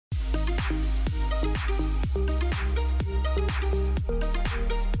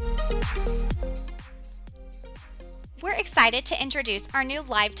We're excited to introduce our new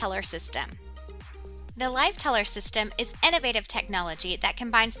Live Teller system. The Live Teller system is innovative technology that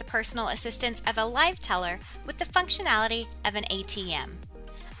combines the personal assistance of a live teller with the functionality of an ATM.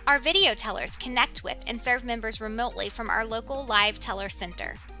 Our video tellers connect with and serve members remotely from our local Live Teller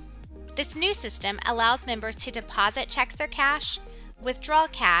Center. This new system allows members to deposit checks or cash, withdraw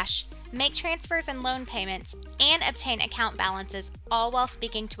cash, make transfers and loan payments, and obtain account balances, all while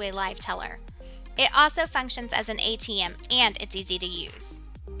speaking to a live teller. It also functions as an ATM, and it's easy to use.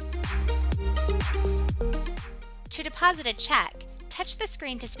 To deposit a check, touch the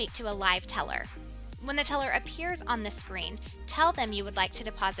screen to speak to a live teller. When the teller appears on the screen, tell them you would like to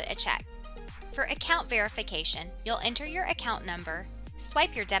deposit a check. For account verification, you'll enter your account number,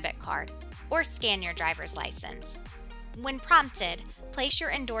 swipe your debit card, or scan your driver's license. When prompted, place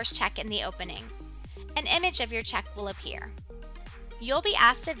your endorsed check in the opening. An image of your check will appear. You'll be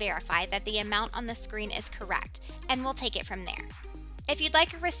asked to verify that the amount on the screen is correct, and we'll take it from there. If you'd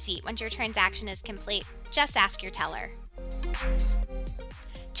like a receipt once your transaction is complete, just ask your teller.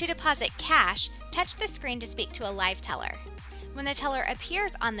 To deposit cash, touch the screen to speak to a live teller. When the teller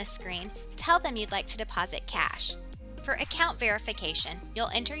appears on the screen, tell them you'd like to deposit cash. For account verification, you'll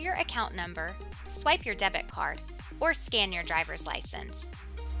enter your account number, swipe your debit card, or scan your driver's license.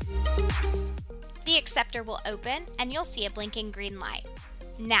 The acceptor will open and you'll see a blinking green light.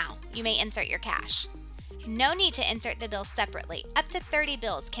 Now, you may insert your cash. No need to insert the bills separately. Up to 30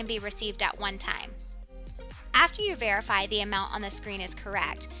 bills can be received at one time. After you verify the amount on the screen is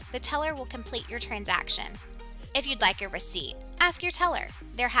correct, the teller will complete your transaction. If you'd like a receipt, ask your teller.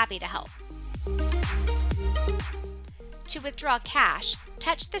 They're happy to help. To withdraw cash,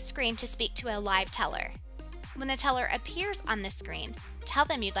 touch the screen to speak to a live teller. When the teller appears on the screen, tell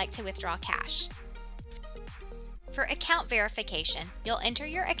them you'd like to withdraw cash. For account verification, you'll enter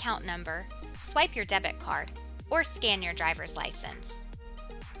your account number, swipe your debit card, or scan your driver's license.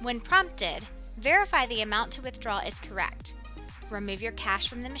 When prompted, verify the amount to withdraw is correct. Remove your cash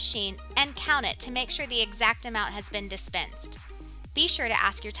from the machine and count it to make sure the exact amount has been dispensed. Be sure to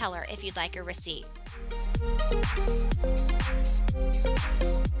ask your teller if you'd like a receipt.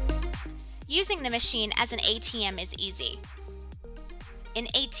 Using the machine as an ATM is easy. In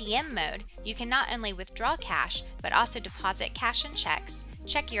ATM mode, you can not only withdraw cash, but also deposit cash and checks,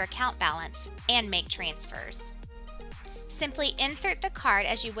 check your account balance, and make transfers. Simply insert the card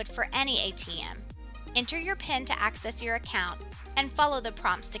as you would for any ATM. Enter your PIN to access your account, and follow the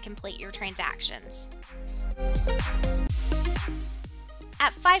prompts to complete your transactions.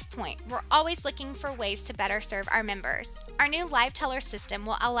 At 5Point, we're always looking for ways to better serve our members. Our new Live Teller system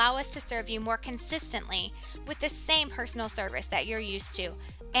will allow us to serve you more consistently with the same personal service that you're used to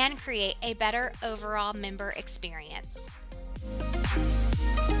and create a better overall member experience.